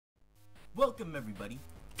Welcome everybody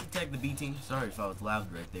to Tag the B Team. Sorry if I was loud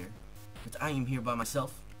right there, but I am here by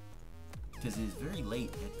myself because it is very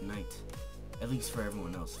late at night, at least for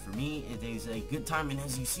everyone else. For me, it is a good time, and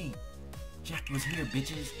as you see, Jack was here,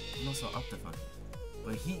 bitches, and also Optifine.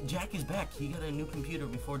 But Jack is back. He got a new computer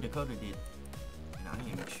before Dakota did, and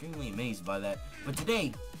I am extremely amazed by that. But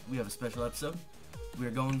today, we have a special episode. We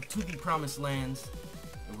are going to the Promised Lands,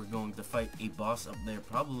 and we're going to fight a boss up there,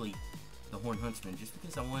 probably the Horn Huntsman, just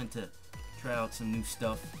because I wanted to try out some new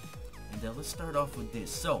stuff. And let's start off with this.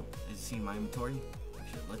 So, as you see in my inventory,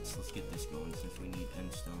 actually, let's get this going since we need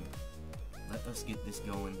endstone. Let us get this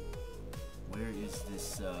going. Where is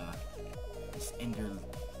this this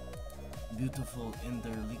beautiful ender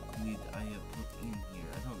liquid I have put in here?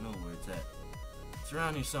 I don't know where it's at. It's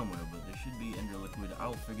around here somewhere, but there should be ender liquid.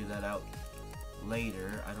 I'll figure that out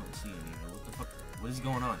later. I don't see any here. What the fuck? What is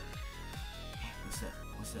going on? What's that?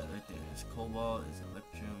 What's that right there? It's cobalt, it's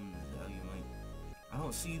electrum, it's alumite. I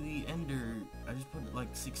don't see the ender. I just put like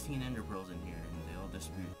 16 ender pearls in here and they all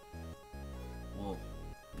disappeared. Well,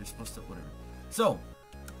 they're supposed to, whatever. So,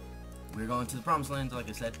 we're going to the Promised Lands, like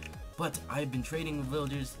I said. But I've been trading with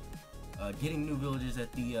villagers, getting new villagers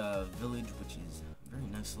at the village, which is very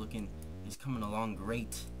nice looking. It's coming along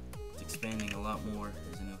great. It's expanding a lot more.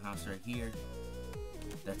 There's a new house right here.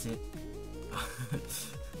 That's it.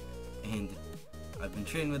 And I've been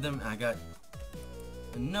trading with them, and I got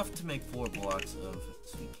enough to make 4 blocks of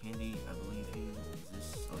sweet candy, I believe here.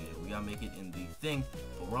 Is this? Oh yeah, we gotta make it in the thing,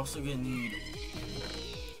 but we're also gonna need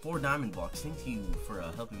 4 diamond blocks. Thank you for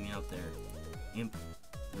helping me out there, Imp.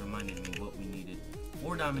 You reminded me what we needed.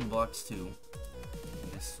 4 diamond blocks too.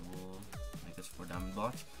 And this will make us 4 diamond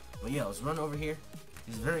blocks. But yeah, let's run over here.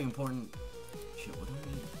 It's very important. Shit, what do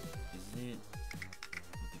I need? Is it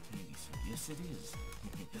with the candy? Yes, it is.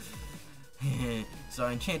 So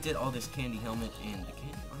I enchanted all this candy helmet, and the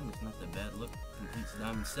candy armor's not that bad. Look, completes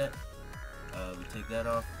diamond set. We take that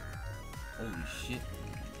off. Holy shit.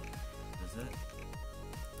 Does that?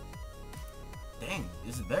 Dang,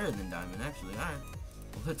 this is better than diamond actually. Alright.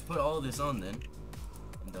 Well, let's put all this on then.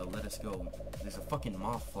 And let us go. There's a fucking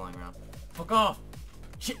moth flying around. Fuck off!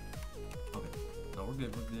 Shit! Okay. No, we're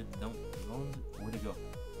good, we're good. Don't. Where'd it go?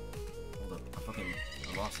 Hold up.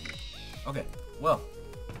 I lost it. Okay, well.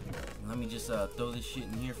 Let me just throw this shit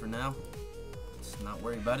in here for now. Let's not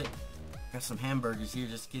worry about it. Got some hamburgers here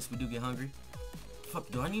just in case we do get hungry. Fuck,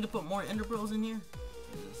 do I need to put more ender pearls in here?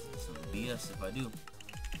 This is some BS if I do.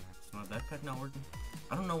 Is my backpack not working?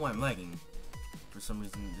 I don't know why I'm lagging. For some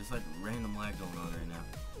reason, there's like random lag going on right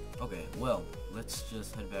now. Okay, well, let's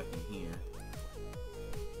just head back in here.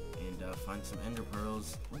 And find some ender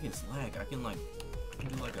pearls. Look at this lag. I can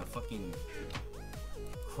do like a fucking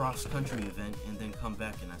cross-country event and then come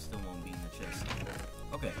back and I still won't be in the chest.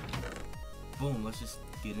 Okay. Boom, let's just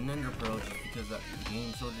get an ender pearl just because the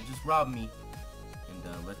game sort of just robbed me.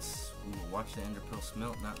 And we will watch the ender pearl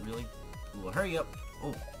smelt. Not really. We will hurry up.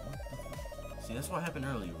 Oh. See, that's what happened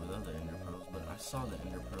earlier with other ender pearls, but I saw the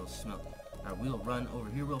ender pearls smelt. Alright, we'll run over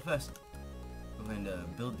here real fast. Go ahead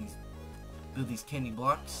and build these candy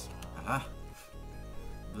blocks. Aha.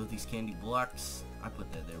 Build these candy blocks. I put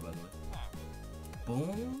that there, by the way.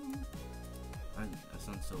 Boom! I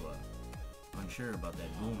sound so unsure about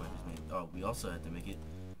that boom I just made. Oh, we also had to make it.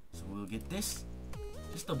 So we'll get this.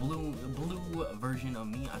 Just a blue version of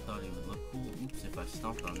me. I thought it would look cool. Oops, if I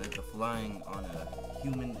stomped on that. The flying on a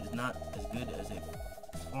human is not as good as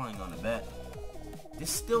flying on a bat.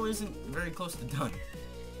 This still isn't very close to done.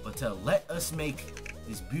 But let us make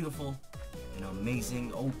this beautiful and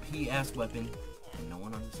amazing OP-ass weapon. And no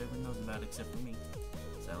one on the server knows about it except for me.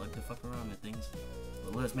 I like to fuck around with things.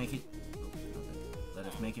 But let us make it. Let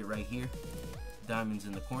us make it right here. Diamonds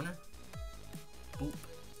in the corner. Boop.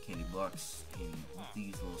 Candy blocks in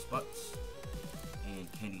these little spots. And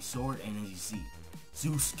candy sword. And as you see,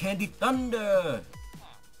 Zeus Candy Thunder!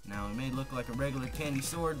 Now it may look like a regular candy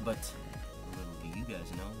sword, but little do you guys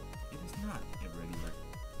know, it is not a regular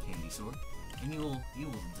candy sword. And you will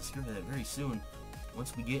discover that very soon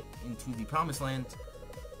once we get into the Promised Land.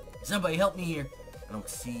 Somebody help me here. I don't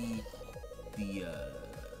see the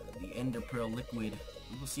ender pearl liquid.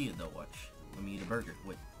 We will see it though, watch. Let me eat a burger.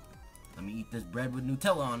 Wait. Let me eat this bread with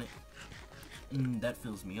Nutella on it. That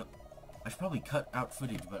fills me up. I should probably cut out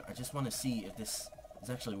footage, but I just want to see if this is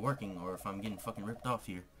actually working or if I'm getting fucking ripped off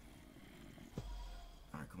here.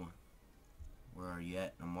 Alright, come on. Where are you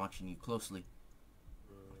at? I'm watching you closely.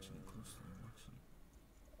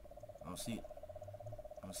 I don't see it.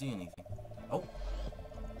 I don't see anything. Oh!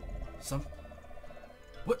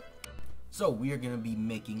 What? So we are going to be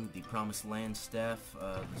making the Promised Land staff.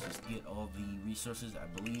 Let's just get all the resources. I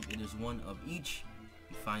believe it is one of each.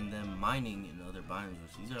 you find them mining in other biomes,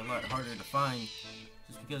 which these are a lot harder to find,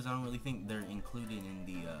 just because I don't really think they're included in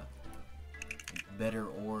the better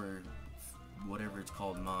or whatever it's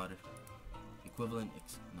called mod. Equivalent,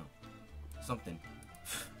 no, something.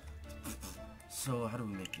 So how do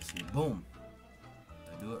we make this here? Boom.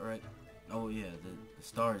 Did I do it right? Oh yeah, the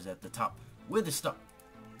star is at the top. Where the star?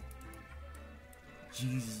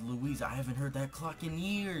 Jesus Louise, I haven't heard that clock in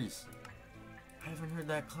years. I haven't heard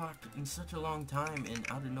that clock in such a long time, and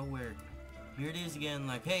out of nowhere, here it is again,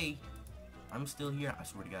 like, hey, I'm still here. I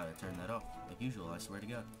swear to God, I turned that off. Like usual, I swear to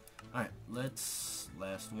God. Alright, last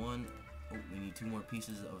one. Oh, we need 2 more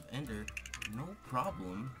pieces of ender. No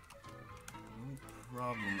problem. No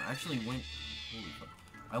problem. I actually went, holy fuck.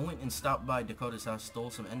 I went and stopped by Dakota's house, stole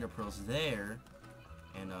some ender pearls there,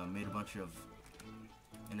 and made a bunch of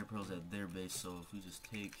ender pearls at their base. So if we just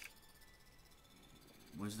take,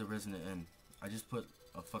 where's the resonant end? I just put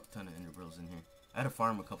a fuck ton of ender pearls in here. I had to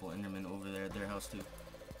farm a couple endermen over there at their house too.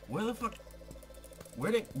 Where the fuck?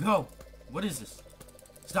 Where'd it go? What is this?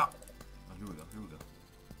 Stop! Oh, here we go. Here we go.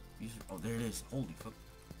 Oh, there it is. Holy fuck.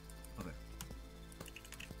 Okay.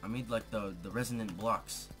 I made like the resonant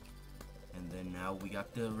blocks, and then now we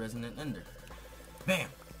got the resonant ender. Bam!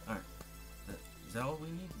 All right. Is that all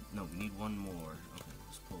we need? No, we need 1 more. Okay,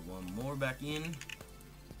 let's put 1 more back in.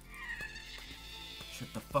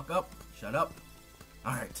 Shut the fuck up. Shut up.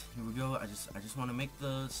 Alright, here we go. I just want to make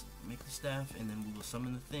the staff, and then we will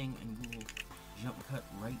summon the thing, and we will jump cut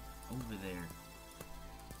right over there.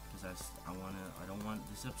 Because I don't want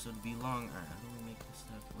this episode to be long. Alright, how do we make the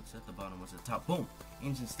staff? What's at the bottom? What's at the top? Boom!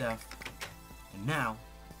 Ancient staff. And now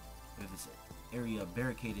we have this area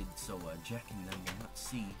barricaded so Jack and them will not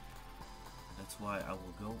see. That's why I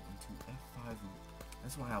will go into F5.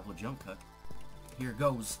 That's why I will jump cut. Here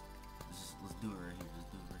goes. Let's do it right here. Let's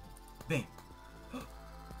do it right here. Bam!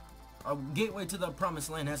 Our gateway to the promised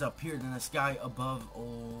land has appeared in the sky above.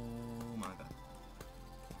 Oh my god.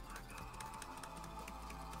 Oh my god.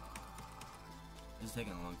 It's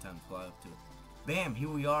taking a long time to fly up to it. Bam! Here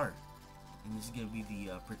we are. And this is going to be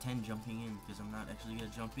the pretend jumping in, because I'm not actually going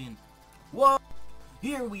to jump in. Whoa!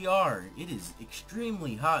 Here we are. It is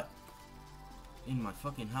extremely hot in my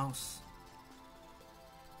fucking house,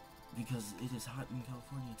 because it is hot in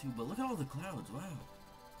California too. But look at all the clouds. Wow.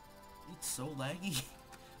 It's so laggy.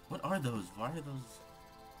 What are those? Why are those?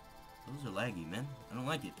 Those are laggy, man. I don't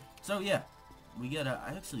like it. So yeah, we got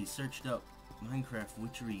I actually searched up Minecraft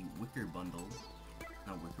Wicker Bundle.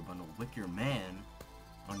 Not Wicker Bundle, Wicker Man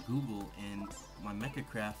on Google, and my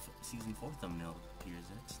MechaCraft Season 4 thumbnail appears.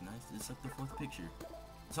 That's nice. It's like the 4th picture.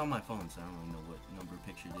 It's on my phone, so I don't really know what number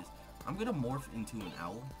picture it is. I'm gonna morph into an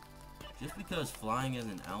owl, just because flying as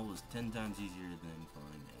an owl is 10 times easier than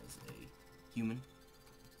flying as a human.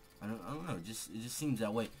 I don't know, it just seems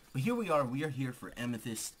that way. But here we are here for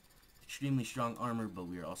Amethyst, extremely strong armor, but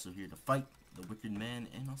we are also here to fight the Wicked Man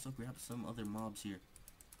and also grab some other mobs here.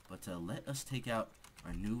 But let us take out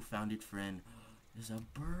our new founded friend. There's a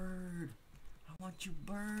bird. I want you,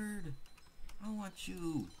 bird. I want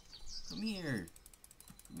you. Come here.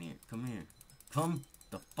 Come here. Come here. Come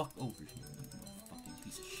the fuck over here, you fucking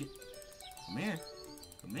piece of shit. Come here.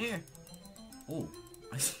 Come here. Oh,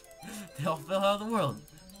 they all fell out of the world.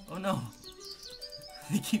 Oh no.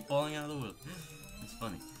 They keep falling out of the world. It's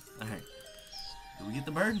funny. Alright. Did we get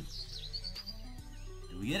the bird?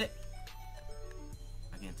 Did we get it?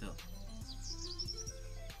 I can't tell.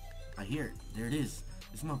 I hear it. There it is.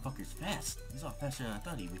 This motherfucker's fast. He's a lot faster than I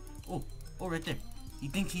thought he would. Oh, right there. He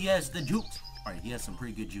thinks he has the jukes. Alright, he has some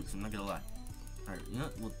pretty good jukes, I'm not gonna lie. Alright, you know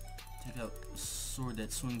what? We'll take out a sword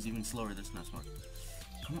that swings even slower. That's not smart.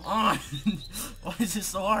 Come on! Why is this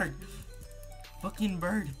so hard? Fucking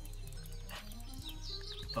bird.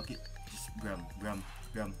 Fuck it. Just grab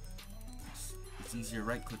him. It's easier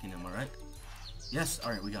right-clicking him, alright? Yes,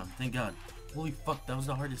 alright, we got him. Thank God. Holy fuck, that was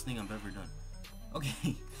the hardest thing I've ever done.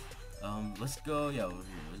 Okay. Let's go, yeah, over here.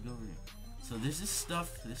 Let's go over here. So there's this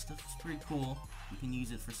stuff. This stuff is pretty cool. We can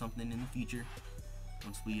use it for something in the future.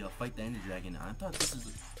 Once we fight the Ender Dragon. I thought this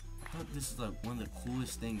is like one of the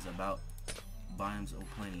coolest things about Biomes O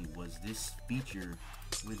Plenty was this feature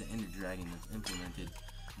with the Ender Dragon that's implemented.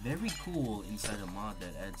 Very cool inside a mod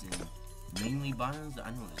that adds in mainly biomes. I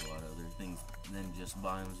know there's a lot of other things than just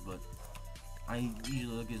biomes, but I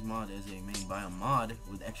usually look at this mod as a main biome mod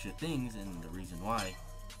with extra things, and the reason why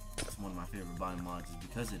it's one of my favorite biome mods is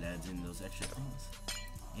because it adds in those extra things.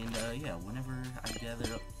 And yeah, whenever I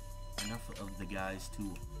gather up enough of the guys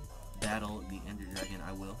to battle the Ender Dragon,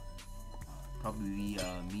 I will. Probably be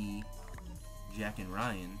me, Jack, and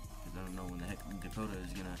Ryan, because I don't know when the heck Dakota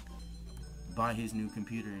is gonna buy his new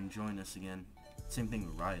computer and join us again. Same thing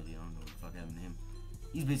with Riley. I don't know what the fuck happened to him.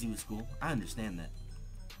 He's busy with school. I understand that.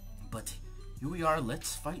 But here we are.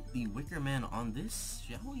 Let's fight the Wicker Man on this,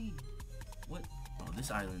 shall we? What? Oh,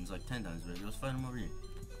 this island's like 10 times bigger. Let's fight him over here.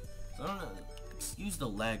 So I don't know. Excuse the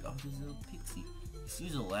lag. Oh, there's a little pixie.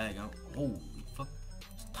 Excuse the lag. Holy fuck.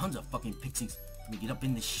 There's tons of fucking pixies. Let me get up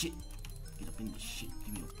in this shit. Get up in this shit.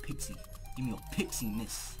 Give me your pixie. Give me your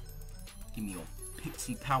pixie-ness. Give me your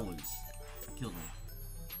pixie powers. I killed him.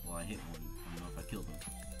 Well, I hit one. I don't know if I killed him.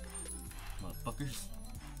 Motherfuckers.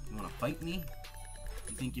 You wanna fight me?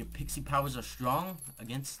 You think your pixie powers are strong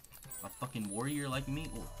against a fucking warrior like me?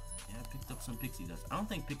 Oh, yeah, I picked up some pixie dust. I don't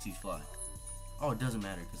think pixies fly. Oh, it doesn't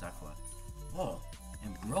matter because I fly. Oh,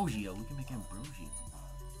 ambrosia. We can make ambrosia.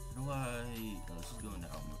 How do I... Oh, let's just go into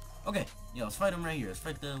Outlook. Okay, yeah, let's fight him right here. Let's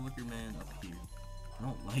fight the Wicker Man up here. I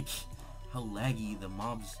don't like how laggy the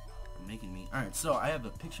mobs are making me. Alright, so I have a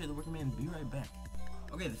picture of the Wicker Man. Be right back.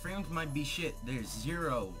 Okay, the frames might be shit. There's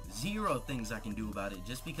zero things I can do about it.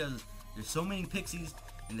 Just because there's so many pixies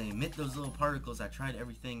and they emit those little particles. I tried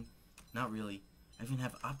everything. Not really. I even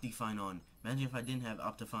have Optifine on. Imagine if I didn't have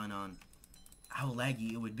Optifine on. How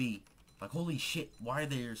laggy it would be. Like, holy shit, why are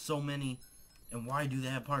there so many? And why do they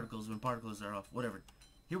have particles when particles are off? Whatever.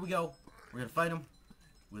 Here we go. We're gonna fight them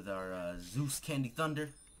with our Zeus Candy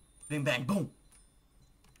Thunder. Bing, bang, boom.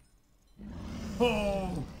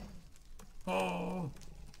 Oh! Oh!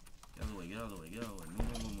 Get out of the way, get out of the way, get out of the way.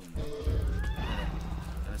 Move.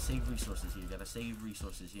 Gotta save resources here. Gotta save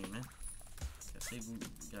resources here, man. Gotta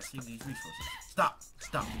save these resources. Stop!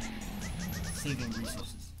 Saving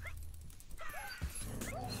resources.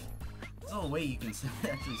 There's no way you can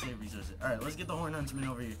actually save resources. Alright, let's get the Horn Huntsman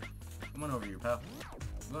over here. Come on over here, pal.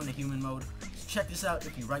 We're going to human mode. Check this out.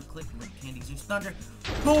 If you right click with Candy Zeus Thunder,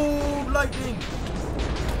 boom! Lightning!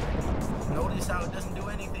 Notice how it doesn't do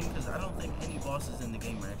anything because I don't think any bosses in the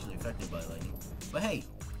game are actually affected by lightning. But hey,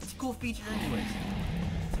 it's a cool feature anyways.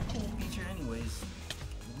 We will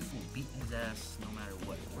beat his ass no matter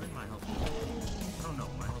what. Where's my health? I don't know.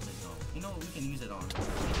 My health is low. You know what? We can use it on. We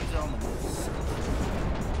can use it on the wolves.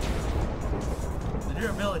 The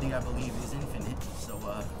durability, I believe, is infinite. So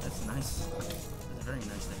that's nice. That's very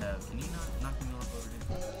nice to have. Can you not knock me off over here?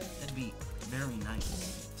 That'd be very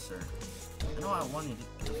nice, sir. I know I wanted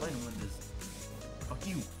to fight him with this. Fuck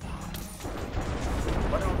you.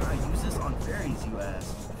 Why don't I use this on fairies, you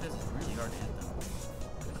ask? Because it's really hard to hit them.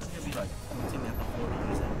 It's gonna be like pointing at the floor to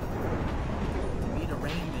use it. To me to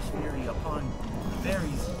rain this fury upon the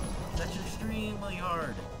fairies, that's extremely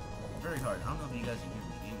hard. Very hard. I don't know if you guys can hear me.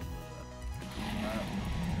 The game is really loud.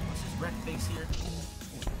 Let's just wreck face here.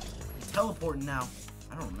 He's teleporting now.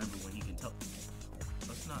 I don't remember when he can teleport.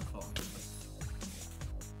 Let's not fall.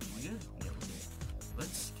 We good? Yeah, we're good. Let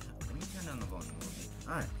me turn down the volume a little bit.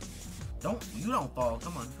 Alright. You don't fall.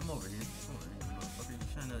 Come on, come over here. Come over here, motherfucker.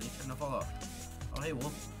 You're trying to fall off. Oh, hey,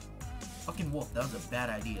 wolf. Fucking wolf. That was a bad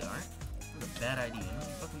idea, alright? That was a bad idea.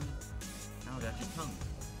 Now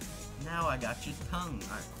I got your tongue.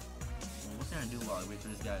 Alright. Well, what can I do while I wait for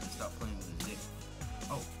this guy to stop playing with his dick?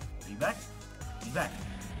 Oh, are you back? He's back.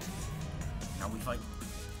 Now we fight.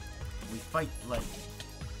 We fight like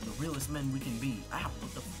the realest men we can be. Ow,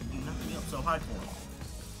 what the fuck? You knocked me up so high for?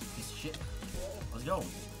 Piece of shit. Let's go.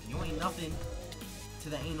 You ain't nothing to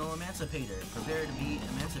the anal emancipator. Prepare to be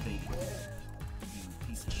emancipated. You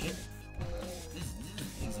piece of shit. This is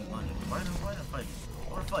easy money. Why did I fight him? I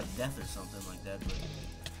would have fought death or something like that, but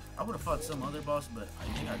I would have fought some other boss, but I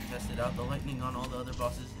think I tested out the lightning on all the other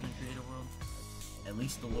bosses in the creative world. At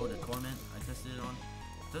least the Lord of Torment, I tested it on.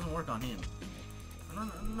 It doesn't work on him. I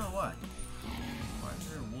don't know why. Why is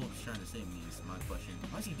there wolves trying to save me is my question.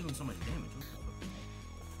 Why is he doing so much damage? What the fuck?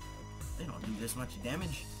 They don't do this much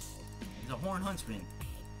damage. He's a Horn Huntsman.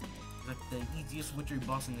 He's like the easiest witchery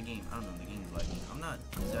boss in the game. I don't know, the game's like I'm not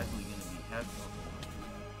exactly gonna be happy.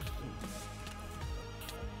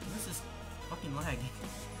 What is this fucking lag?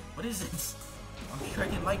 What is this? I'm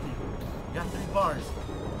striking lightning. We got 3 bars.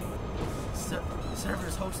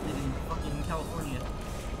 Servers hosted in fucking California.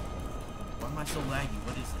 Why am I so laggy?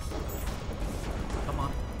 What is this? Come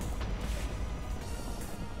on.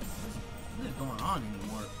 What is going on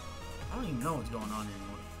anymore? I don't even know what's going on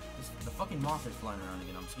anymore. The fucking moth is flying around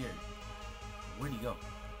again. I'm scared. Where'd he go?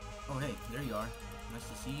 Oh, hey. There you are. Nice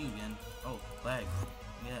to see you again. Oh, lag.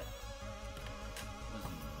 Yeah. I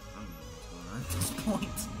don't know what's going on at this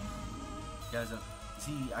point. Guys, is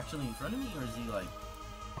he actually in front of me, or is he like...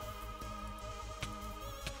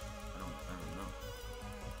 I don't know.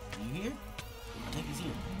 Are you here? I think he's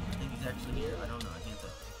here. I think he's actually here. I don't know. I can't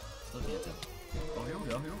tell. Still can't tell. Oh, here we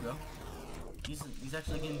go. He's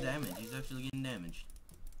actually getting damaged.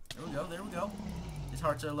 There we go. His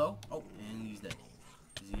hearts are low. Oh, and he's dead.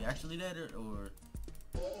 Is he actually dead, or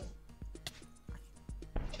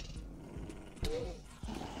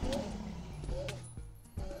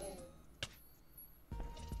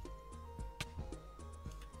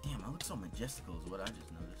majestical is what I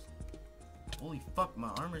just noticed. Holy fuck, my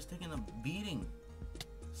armor's taking a beating.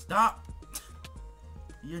 Stop!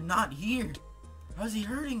 You're not here! How's he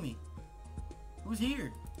hurting me? Who's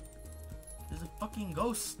here? There's a fucking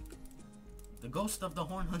ghost. The ghost of the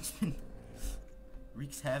Horn Huntsman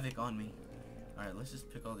wreaks havoc on me. Alright, let's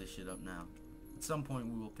just pick all this shit up now. At some point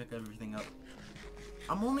we will pick everything up.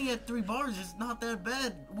 I'm only at 3 bars, it's not that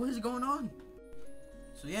bad. What is going on?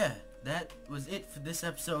 So yeah, that was it for this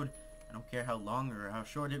episode. I don't care how long or how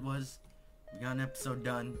short it was. We got an episode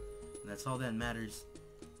done, and that's all that matters.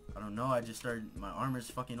 I don't know, I just started, my armor's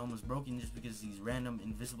fucking almost broken just because of these random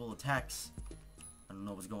invisible attacks. I don't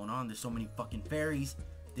know what's going on. There's so many fucking fairies.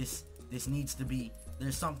 This needs to be,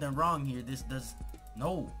 there's something wrong here.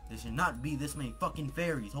 No, there should not be this many fucking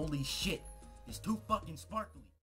fairies. Holy shit. It's too fucking sparkly.